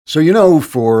So,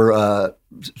 for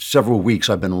several weeks,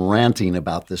 I've been ranting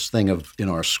about this thing of in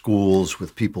our schools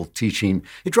with people teaching.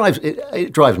 It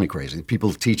drives me crazy.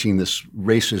 People teaching this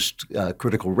racist,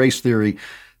 critical race theory,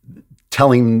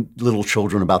 telling little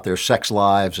children about their sex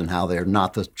lives and how they're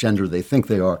not the gender they think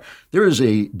they are. There is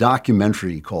a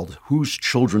documentary called "Whose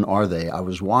Children Are They?" I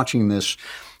was watching this,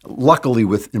 luckily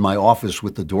in my office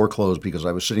with the door closed because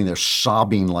I was sitting there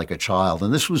sobbing like a child.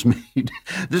 And this was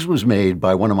made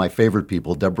by one of my favorite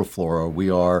people, Deborah Flora. We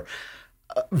are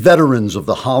veterans of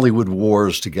the Hollywood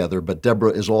wars together, but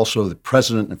Deborah is also the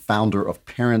president and founder of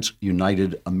Parents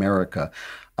United America.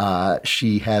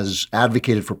 She has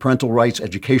advocated for parental rights,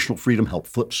 educational freedom, helped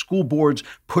flip school boards,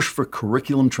 pushed for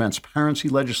curriculum transparency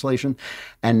legislation,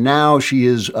 and now she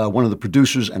is one of the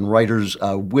producers and writers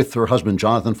with her husband,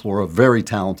 Jonathan Flora, a very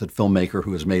talented filmmaker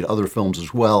who has made other films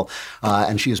as well.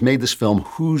 And she has made this film,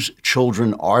 Whose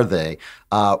Children Are They?,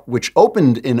 which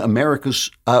opened in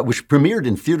which premiered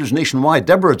in theaters nationwide.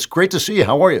 Deborah, it's great to see you.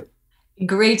 How are you?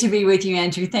 Great to be with you,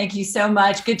 Andrew. Thank you so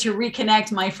much. Good to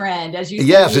reconnect, my friend. As you said,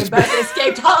 yes, you both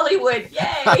escaped Hollywood.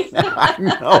 Yay! I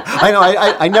know.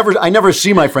 I never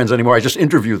see my friends anymore. I just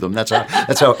interview them. That's how.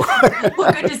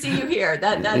 Well, good to see you here.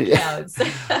 That counts.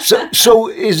 So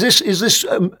is this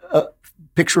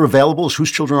picture available? Whose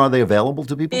children are they available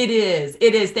to people? It is.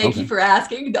 Thank you for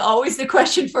asking. Always the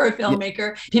question for a filmmaker.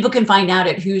 Yeah. People can find out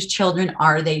at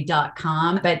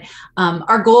whosechildrenarethey.com. But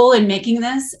our goal in making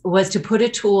this was to put a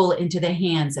tool into the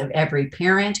hands of every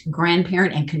parent,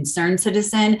 grandparent, and concerned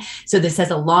citizen. So this has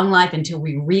a long life until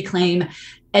we reclaim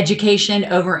education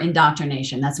over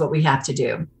indoctrination. That's what we have to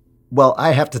do. Well,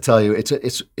 I have to tell you,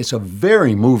 it's a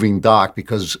very moving doc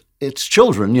because it's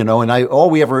children, and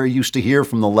all we ever used to hear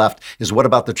from the left is, what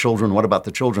about the children? What about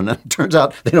the children? And it turns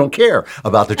out they don't care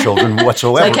about the children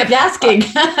whatsoever. So I kept asking.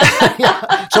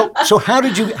 Yeah. So how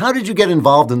did you get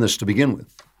involved in this to begin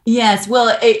with? Yes.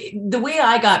 Well, the way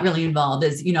I got really involved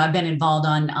is, I've been involved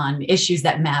on issues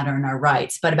that matter in our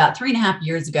rights. But about 3.5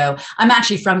 years ago, I'm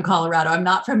actually from Colorado. I'm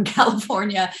not from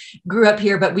California, grew up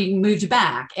here, but we moved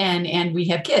back and we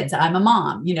have kids. I'm a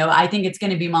mom. I think it's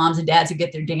going to be moms and dads who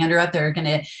get their dander up. They're going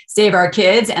to save our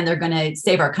kids and they're going to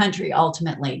save our country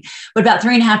ultimately. But about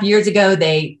 3.5 years ago,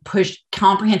 they pushed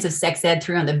comprehensive sex ed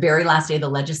through on the very last day of the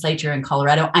legislature in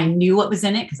Colorado. I knew what was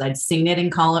in it because I'd seen it in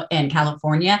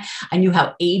California. I knew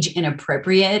how age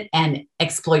inappropriate and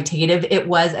exploitative it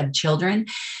was of children.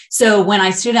 So when I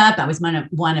stood up, I was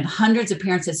one of hundreds of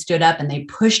parents that stood up and they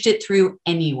pushed it through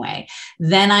anyway.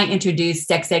 Then I introduced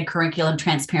sex ed curriculum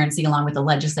transparency along with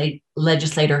the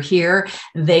legislator here.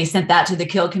 They sent that to the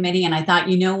Kill Committee. And I thought,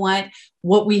 you know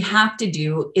what we have to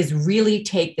do is really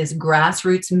take this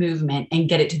grassroots movement and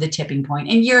get it to the tipping point.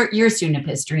 And you're a student of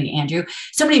history, Andrew.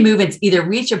 So many movements either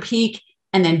reach a peak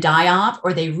and then die off,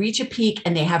 or they reach a peak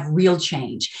and they have real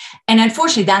change. And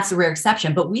unfortunately, that's the rare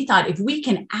exception. But we thought if we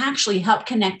can actually help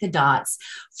connect the dots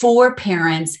for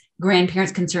parents,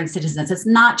 grandparents, concerned citizens, it's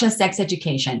not just sex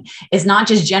education. It's not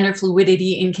just gender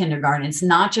fluidity in kindergarten. It's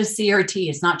not just CRT.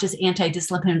 It's not just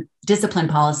anti-discipline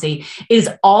policy. It is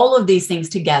all of these things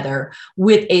together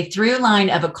with a through line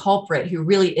of a culprit who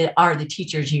really are the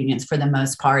teachers' unions for the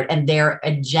most part, and their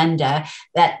agenda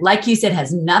that, like you said,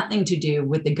 has nothing to do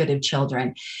with the good of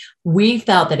children. We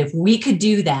felt that if we could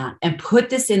do that and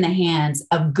put this in the hands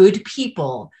of good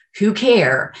people who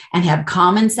care and have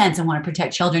common sense and want to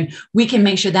protect children, we can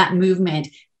make sure that movement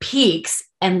peaks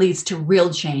and leads to real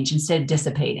change instead of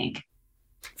dissipating.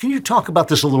 Can you talk about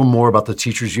this a little more about the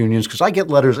teachers' unions? Because I get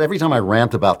letters every time I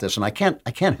rant about this, and I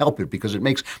can't help it because it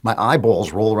makes my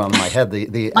eyeballs roll around in my head.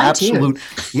 The absolute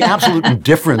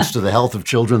indifference to the health of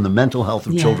children, the mental health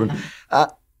of children.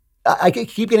 I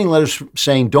keep getting letters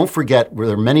saying, don't forget,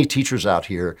 there are many teachers out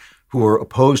here who are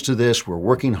opposed to this. We're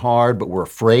working hard, but we're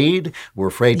afraid. We're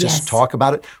afraid to talk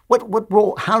about it. What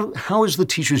role? How is the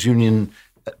teachers' union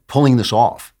pulling this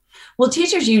off? Well,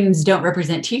 teachers' unions don't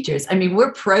represent teachers. I mean,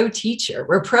 we're pro-teacher.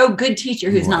 We're pro-good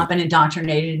teacher who's not been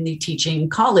indoctrinated in the teaching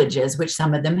colleges, which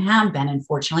some of them have been,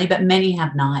 unfortunately, but many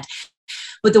have not.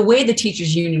 But the way the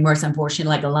teachers union works,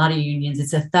 unfortunately, like a lot of unions,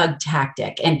 it's a thug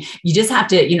tactic. And you just have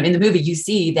to, in the movie, you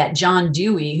see that John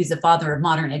Dewey, who's the father of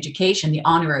modern education, the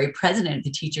honorary president of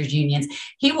the teachers unions,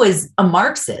 he was a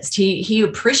Marxist. He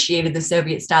appreciated the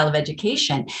Soviet style of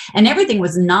education, and everything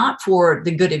was not for the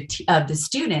good of the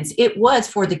students. It was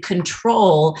for the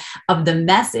control of the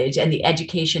message and the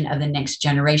education of the next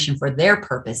generation for their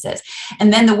purposes.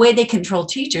 And then the way they control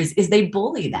teachers is they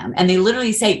bully them. And they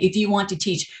literally say, if you want to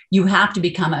teach, you have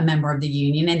to become a member of the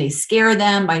union. And they scare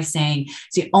them by saying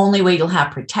it's the only way you'll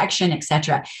have protection,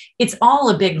 etc. It's all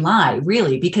a big lie,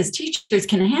 really, because teachers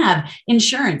can have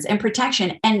insurance and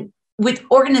protection. And with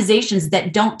organizations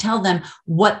that don't tell them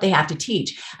what they have to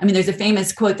teach. I mean, there's a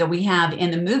famous quote that we have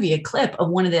in the movie, a clip of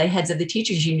one of the heads of the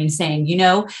teachers union saying,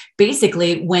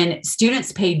 basically when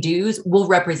students pay dues, we'll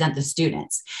represent the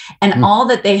students. And all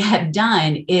that they have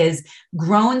done is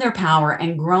grown their power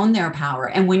and grown their power.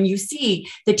 And when you see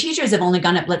the teachers have only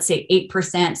gone up, let's say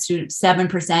 8%, students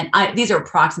 7%, these are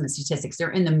approximate statistics, they're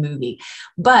in the movie,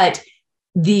 but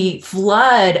the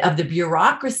flood of the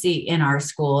bureaucracy in our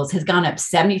schools has gone up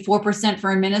 74% for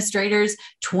administrators,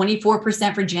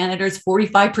 24% for janitors,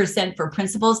 45% for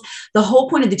principals. The whole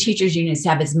point of the teachers union is to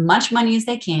have as much money as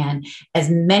they can, as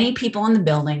many people in the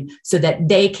building so that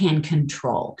they can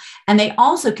control. And they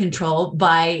also control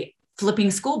by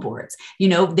flipping school boards.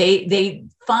 They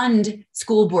fund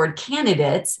school board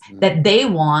candidates that they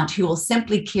want who will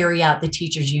simply carry out the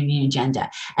teachers union agenda.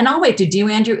 And all we have to do,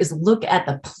 Andrew, is look at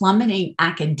the plummeting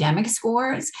academic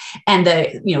scores and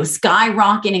the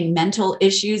skyrocketing mental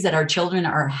issues that our children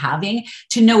are having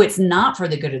to know it's not for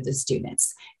the good of the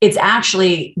students. It's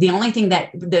actually the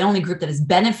only group that is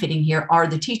benefiting here are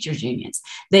the teachers unions.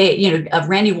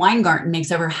 Randy Weingarten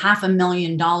makes over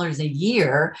 $500,000 a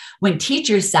year when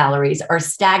teachers' salaries are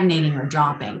stagnating or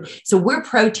dropping. So we're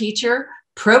pro-teacher,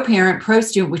 pro-parent,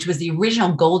 pro-student, which was the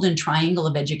original golden triangle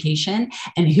of education.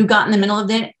 And who got in the middle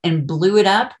of it and blew it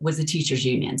up was the teachers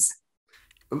unions.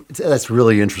 That's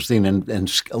really interesting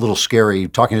and a little scary.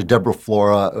 Talking to Deborah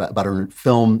Flora about her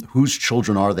film, Whose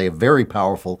Children Are They? A very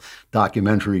powerful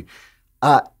documentary.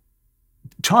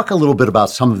 Talk a little bit about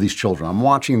some of these children. I'm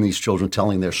watching these children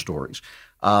telling their stories,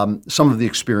 some of the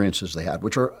experiences they had,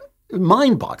 which are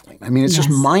mind-boggling. I mean, it's just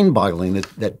mind-boggling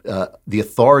that the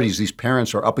authorities, these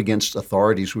parents are up against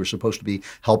authorities who are supposed to be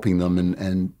helping them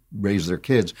and raise their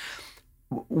kids.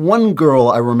 One girl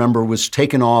I remember was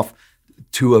taken off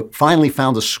to finally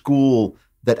found a school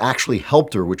that actually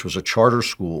helped her, which was a charter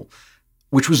school,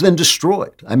 which was then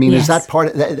destroyed. I mean, is that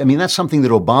part of that? I mean, that's something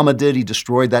that Obama did. He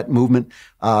destroyed that movement.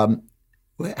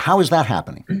 How is that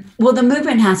happening? Well, the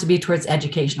movement has to be towards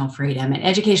educational freedom, and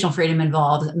educational freedom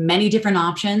involves many different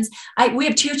options. We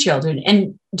have 2 children,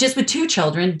 and just with 2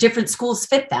 children, different schools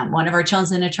fit them. One of our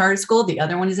children's in a charter school, the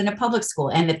other one is in a public school,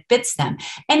 and it fits them.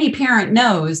 Any parent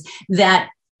knows that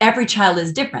every child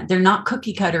is different. They're not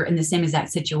cookie cutter in the same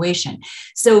exact situation.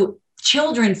 So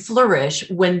children flourish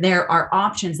when there are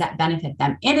options that benefit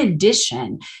them. In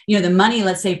addition, the money,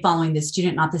 let's say following the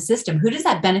student, not the system, who does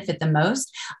that benefit the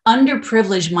most?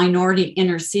 Underprivileged minority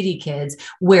inner city kids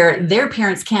where their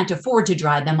parents can't afford to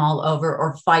drive them all over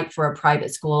or fight for a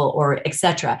private school or et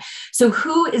cetera. So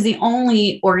who is the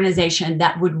only organization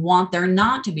that would want there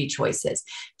not to be choices?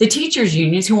 The teachers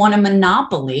unions who want a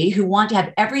monopoly, who want to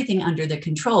have everything under the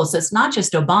control. So it's not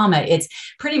just Obama, it's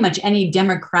pretty much any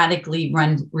democratically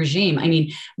run regime. I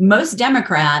mean, most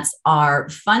Democrats are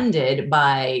funded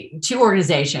by 2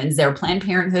 organizations. They're Planned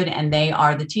Parenthood and they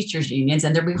are the teachers unions,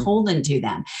 and they're beholden to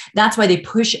them. That's why they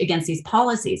push against these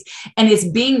policies. And it's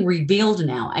being revealed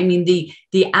now. I mean, the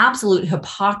absolute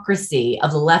hypocrisy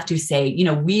of the left who say,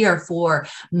 we are for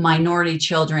minority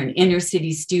children, inner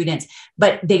city students,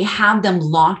 but they have them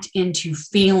locked into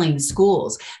failing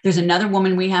schools. There's another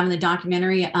woman we have in the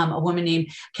documentary, a woman named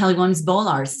Kelly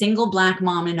Williams-Bolar, single Black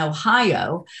mom in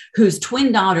Ohio, whose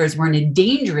twin daughters were in a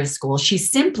dangerous school. She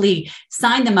simply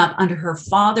signed them up under her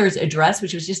father's address,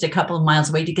 which was just a couple of miles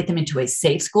away, to get them into a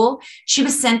safe school. She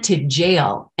was sent to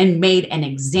jail and made an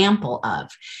example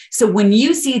of. So when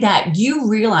you see that, you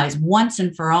realize once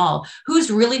and for all,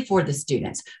 who's really for the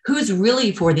students, who's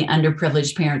really for the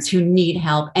underprivileged parents who need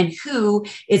help, and who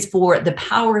is for the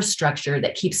power structure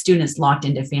that keeps students locked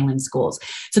into failing schools.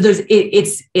 So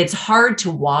it's hard to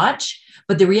watch.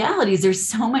 But the reality is there's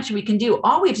so much we can do.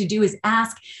 All we have to do is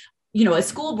ask, a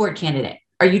school board candidate,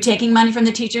 are you taking money from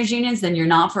the teachers unions? Then you're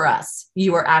not for us.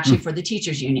 You are actually for the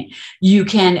teachers union. You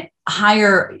can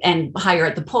hire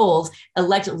at the polls,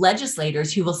 elect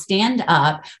legislators who will stand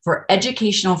up for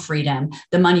educational freedom,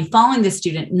 the money following the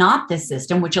student, not the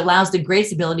system, which allows the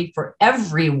greatest ability for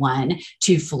everyone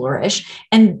to flourish.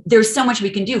 And there's so much we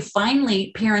can do.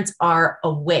 Finally, parents are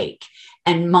awake.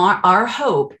 And our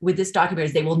hope with this document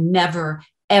is they will never,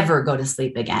 ever go to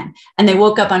sleep again. And they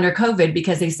woke up under COVID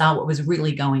because they saw what was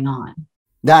really going on.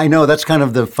 Yeah, I know. That's kind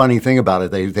of the funny thing about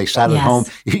it. They sat at home.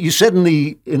 You said in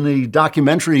the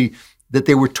documentary that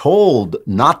they were told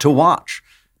not to watch.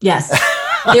 Yes.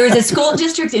 There is a school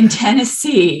district in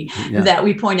Tennessee Yeah. that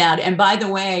we point out. And by the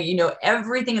way,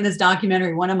 everything in this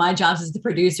documentary, one of my jobs as the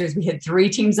producers, we had 3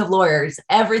 teams of lawyers.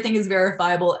 Everything is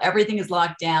verifiable. Everything is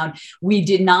locked down. We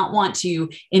did not want to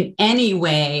in any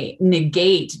way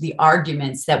negate the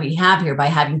arguments that we have here by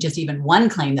having just even one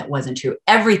claim that wasn't true.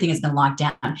 Everything has been locked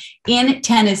down. In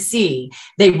Tennessee,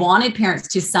 they wanted parents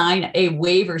to sign a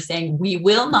waiver saying, we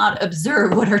will not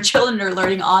observe what our children are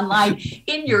learning online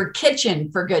in your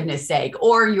kitchen, for goodness sake,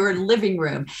 or your living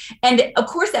room. And of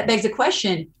course, that begs the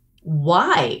question,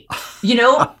 why?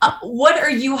 What are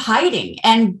you hiding?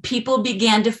 And people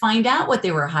began to find out what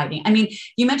they were hiding. I mean,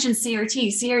 you mentioned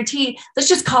CRT. Let's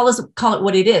just call it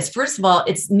what it is. First of all,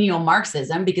 it's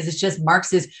neo-Marxism because it's just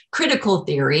Marx's critical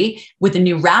theory with a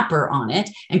new wrapper on it.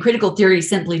 And critical theory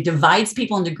simply divides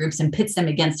people into groups and pits them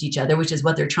against each other, which is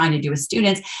what they're trying to do with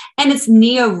students. And it's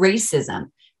neo-racism.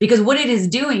 Because what it is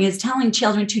doing is telling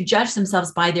children to judge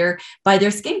themselves by their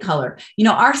skin color.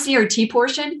 Our CRT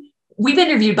portion, we've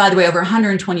interviewed, by the way, over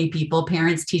 120 people,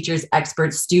 parents, teachers,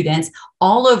 experts, students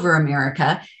all over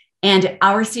America. And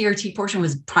our CRT portion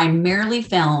was primarily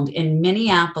filmed in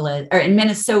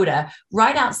Minnesota,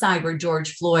 right outside where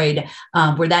George Floyd,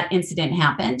 where that incident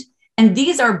happened. And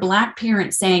these are Black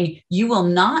parents saying, you will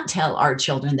not tell our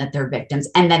children that they're victims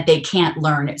and that they can't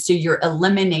learn. So you're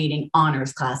eliminating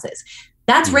honors classes.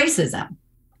 That's racism,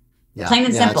 plain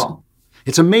and simple.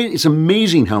 It's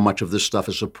amazing how much of this stuff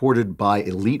is supported by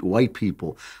elite white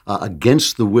people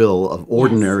against the will of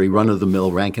ordinary,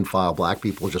 run-of-the-mill, rank-and-file Black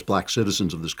people, just Black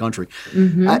citizens of this country.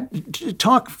 Mm-hmm.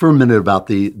 Talk for a minute about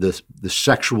the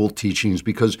sexual teachings,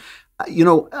 because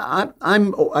I've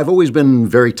always been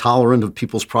very tolerant of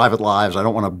people's private lives. I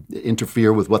don't want to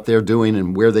interfere with what they're doing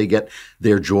and where they get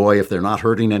their joy if they're not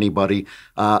hurting anybody.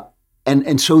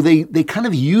 And so they kind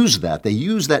of use that. They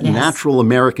use that natural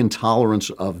American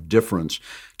tolerance of difference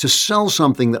to sell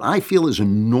something that I feel is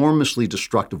enormously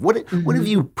destructive. What have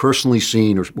you personally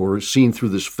seen or seen through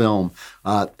this film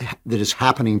that is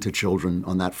happening to children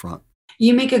on that front?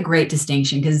 You make a great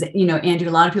distinction because, Andrew,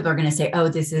 a lot of people are going to say, oh,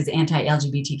 this is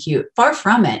anti-LGBTQ. Far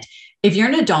from it. If you're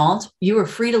an adult, you are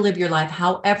free to live your life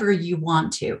however you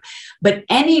want to. But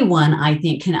anyone, I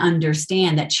think, can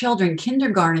understand that children,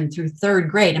 kindergarten through 3rd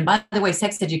grade, and by the way,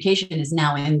 sex education is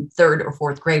now in 3rd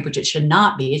or 4th grade, which it should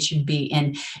not be. It should be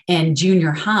in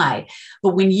junior high.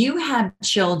 But when you have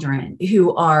children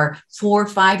who are 4 or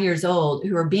 5 years old,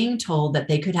 who are being told that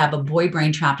they could have a boy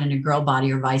brain trapped in a girl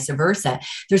body or vice versa,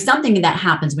 there's something that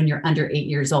happens when you're under 8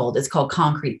 years old. It's called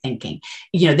concrete thinking.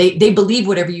 They believe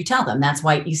whatever you tell them. That's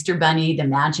why Easter Bunny, the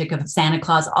magic of Santa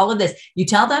Claus, all of this, you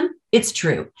tell them, it's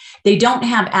true. They don't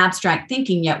have abstract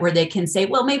thinking yet where they can say,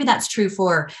 well, maybe that's true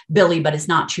for Billy, but it's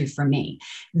not true for me.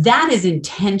 That is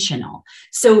intentional.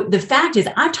 So the fact is,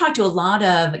 I've talked to a lot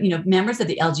of, members of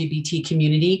the LGBT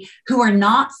community who are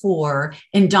not for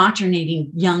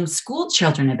indoctrinating young school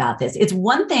children about this. It's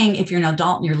one thing if you're an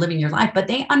adult and you're living your life, but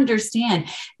they understand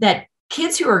that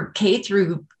kids who are K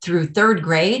through 3rd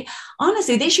grade,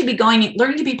 honestly, they should be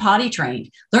learning to be potty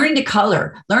trained, learning to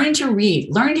color, learning to read,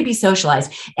 learning to be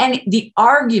socialized. And the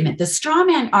straw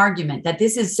man argument that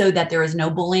this is so that there is no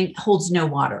bullying holds no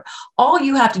water. All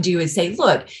you have to do is say,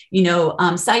 look,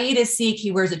 Saeed is Sikh,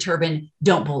 he wears a turban,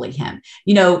 don't bully him.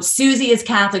 Susie is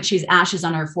Catholic, she has ashes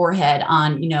on her forehead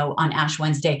on Ash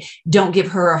Wednesday, don't give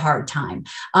her a hard time.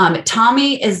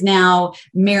 Tommy is now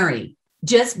Mary.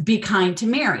 Just be kind to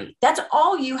Mary. That's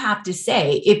all you have to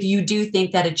say if you do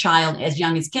think that a child as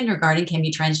young as kindergarten can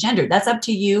be transgender. That's up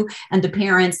to you and the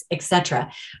parents,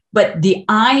 etc. But the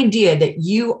idea that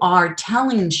you are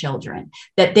telling children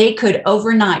that they could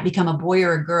overnight become a boy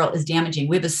or a girl is damaging.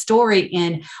 We have a story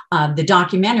in the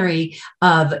documentary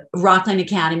of Rockland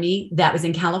Academy that was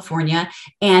in California.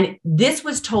 And this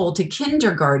was told to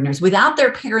kindergartners without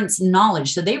their parents'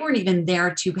 knowledge. So they weren't even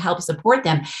there to help support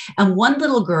them. And one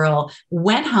little girl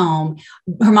went home.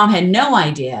 Her mom had no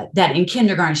idea that in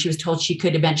kindergarten, she was told she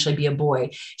could eventually be a boy.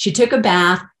 She took a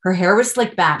bath. Her hair was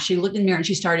slicked back. She looked in the mirror and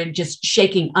she started just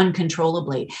shaking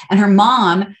uncontrollably. And her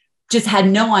mom just had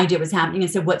no idea what was happening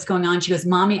and said, what's going on? She goes,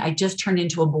 Mommy, I just turned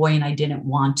into a boy and I didn't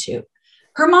want to.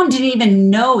 Her mom didn't even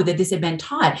know that this had been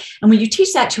taught. And when you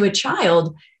teach that to a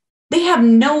child, they have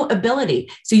no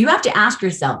ability. So you have to ask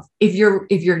yourself, if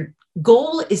your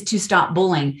goal is to stop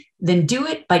bullying, then do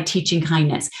it by teaching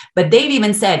kindness. But they've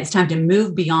even said it's time to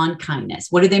move beyond kindness.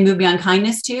 What do they move beyond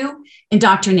kindness to?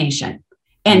 Indoctrination.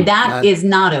 And that is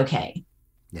not okay.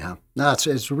 Yeah, no,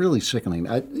 it's really sickening.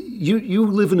 You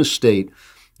live in a state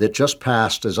that just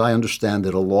passed, as I understand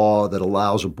it, a law that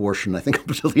allows abortion, I think up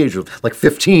until the age of like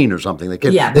 15 or something. You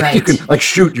can like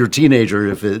shoot your teenager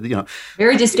if it,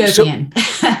 Very dystopian.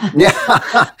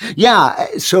 Yeah.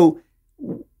 So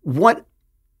what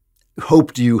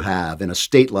hope do you have in a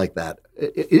state like that?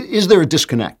 Is there a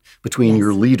disconnect between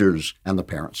your leaders and the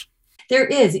parents? There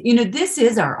is. This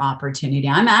is our opportunity.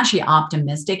 I'm actually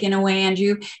optimistic in a way,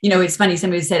 Andrew. It's funny.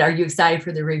 Somebody said, "Are you excited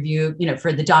for the review,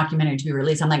 for the documentary to be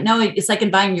released?" I'm like, no, it's like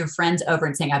inviting your friends over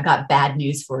and saying, "I've got bad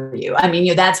news for you." I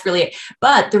mean, that's really it.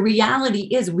 But the reality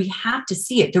is we have to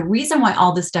see it. The reason why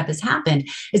all this stuff has happened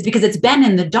is because it's been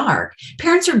in the dark.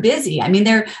 Parents are busy. I mean,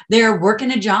 they're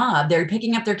working a job. They're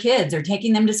picking up their kids. They're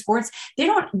taking them to sports.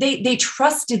 They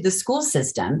trusted the school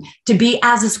system to be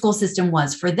as the school system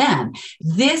was for them.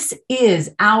 This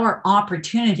is our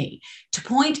opportunity to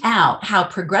point out how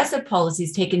progressive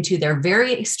policies taken to their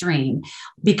very extreme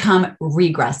become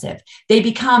regressive. They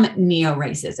become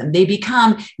neo-racism. They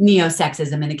become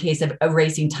neo-sexism in the case of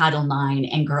erasing Title IX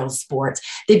and girls' sports.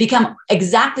 They become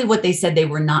exactly what they said they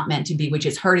were not meant to be, which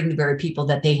is hurting the very people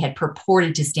that they had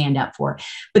purported to stand up for.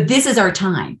 But this is our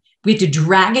time. We have to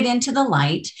drag it into the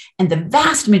light. And the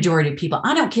vast majority of people,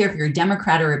 I don't care if you're a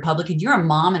Democrat or Republican, you're a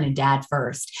mom and a dad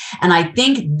first. And I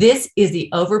think this is the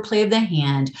overplay of the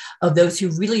hand of those who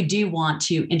really do want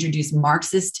to introduce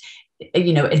Marxist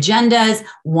agendas,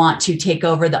 want to take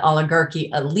over the oligarchy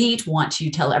elite, want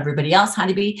to tell everybody else how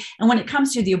to be. And when it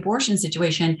comes to the abortion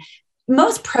situation,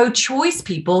 most pro-choice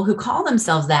people who call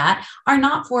themselves that are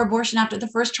not for abortion after the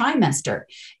first trimester.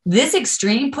 This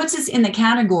extreme puts us in the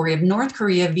category of North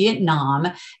Korea, Vietnam,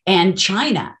 and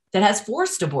China that has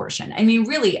forced abortion. I mean,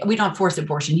 really, we don't have forced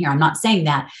abortion here. I'm not saying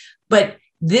that, but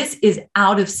this is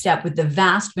out of step with the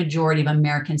vast majority of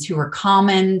Americans who are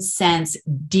common sense,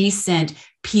 decent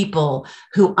people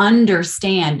who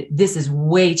understand this is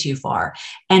way too far.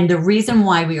 And the reason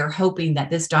why we are hoping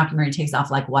that this documentary takes off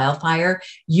like wildfire,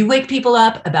 you wake people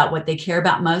up about what they care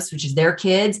about most, which is their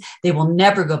kids, they will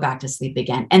never go back to sleep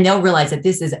again. And they'll realize that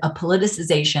this is a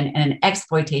politicization and an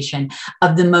exploitation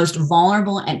of the most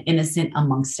vulnerable and innocent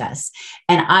amongst us.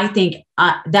 And I think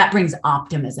that brings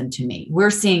optimism to me. We're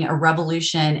seeing a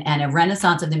revolution and a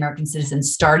renaissance of the American citizen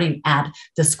starting at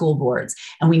the school boards,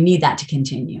 and we need that to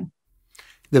continue.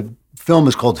 The film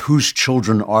is called Whose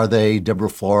Children Are They? Deborah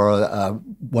Flora,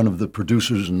 one of the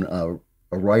producers and a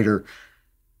writer.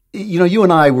 You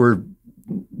and I were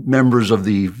members of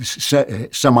the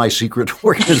semi-secret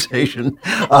organization in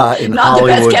Hollywood. Not the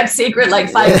best kept secret like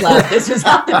Fight Club. This was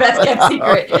not the best kept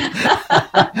secret.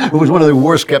 It was one of the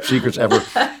worst kept secrets ever.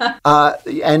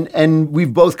 And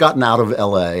we've both gotten out of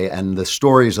L.A. and the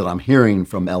stories that I'm hearing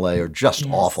from L.A. are just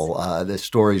awful. The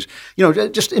stories,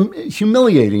 just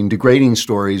humiliating, degrading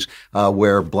stories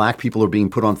where Black people are being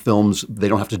put on films. They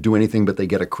don't have to do anything, but they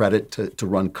get a credit to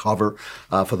run cover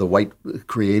for the white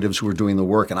creatives who are doing the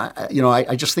work. And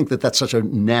I just think that that's such a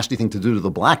nasty thing to do to the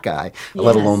Black guy,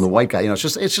 let alone the white guy. It's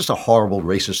just a horrible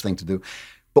racist thing to do.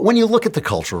 But when you look at the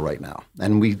culture right now,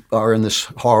 and we are in this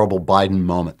horrible Biden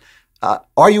moment,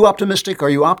 are you optimistic? Are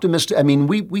you optimistic? I mean,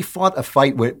 we fought a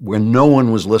fight where no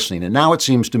one was listening, and now it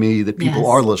seems to me that people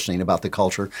are listening about the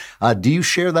culture. Do you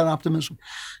share that optimism?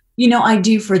 I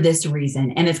do, for this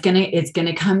reason. And it's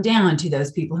gonna come down to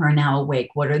those people who are now awake.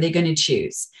 What are they going to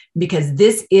choose? Because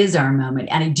this is our moment.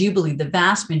 And I do believe the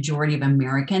vast majority of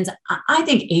Americans, I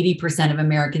think 80% of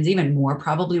Americans, even more,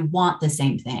 probably want the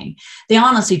same thing. They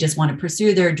honestly just want to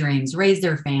pursue their dreams, raise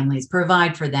their families,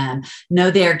 provide for them, know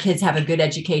their kids have a good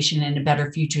education and a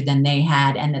better future than they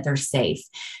had, and that they're safe.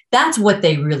 That's what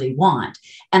they really want.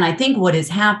 And I think what has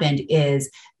happened is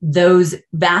those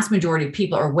vast majority of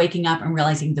people are waking up and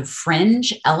realizing the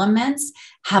fringe elements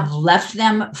have left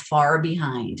them far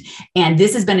behind. And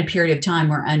this has been a period of time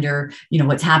where under,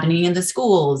 what's happening in the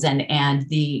schools and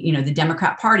the, the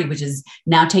Democrat Party, which is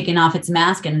now taken off its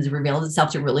mask and has revealed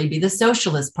itself to really be the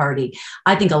Socialist Party.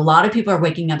 I think a lot of people are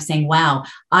waking up saying, wow,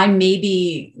 I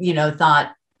maybe,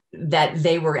 thought that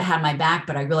they had my back,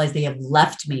 but I realized they have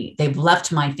left me. They've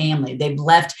left my family. They've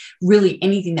left really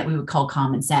anything that we would call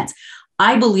common sense.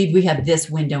 I believe we have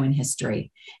this window in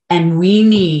history, and we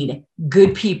need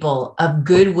good people of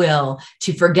goodwill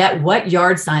to forget what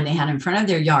yard sign they had in front of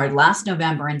their yard last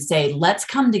November and say, let's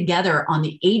come together on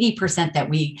the 80% that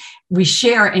we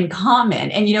share in common.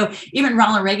 And, even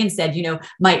Ronald Reagan said,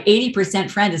 my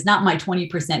 80% friend is not my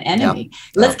 20% enemy. Yeah.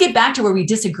 Let's get back to where we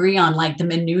disagree on like the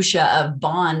minutia of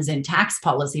bonds and tax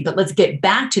policy, but let's get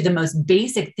back to the most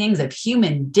basic things of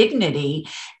human dignity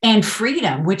and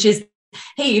freedom, which is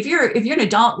hey, if you're an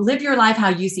adult, live your life how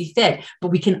you see fit, but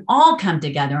we can all come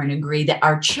together and agree that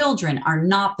our children are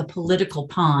not the political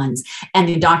pawns and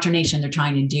the indoctrination they're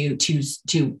trying to do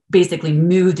to basically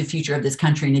move the future of this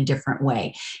country in a different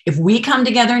way. If we come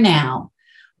together now,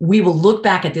 we will look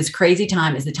back at this crazy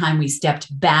time as the time we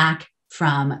stepped back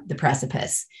from the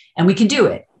precipice, and we can do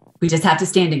it. We just have to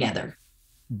stand together.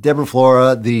 Deborah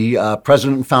Flora, the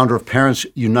president and founder of Parents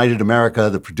United America,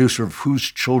 the producer of Whose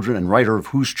Children and writer of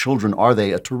Whose Children Are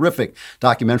They? A terrific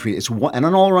documentary. And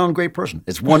an all-around great person.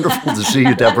 It's wonderful to see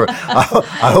you, Deborah.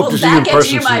 I hope to see you in person. Back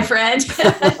at you, my friend.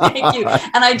 Thank you.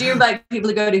 And I do invite people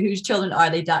to go to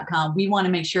whosechildrenarethey.com. We want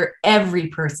to make sure every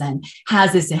person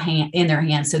has this in their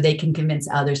hands so they can convince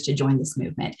others to join this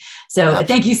movement. So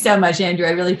Thank you so much, Andrew.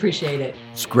 I really appreciate it.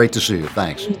 It's great to see you.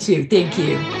 Thanks. You too. Thank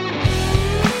you.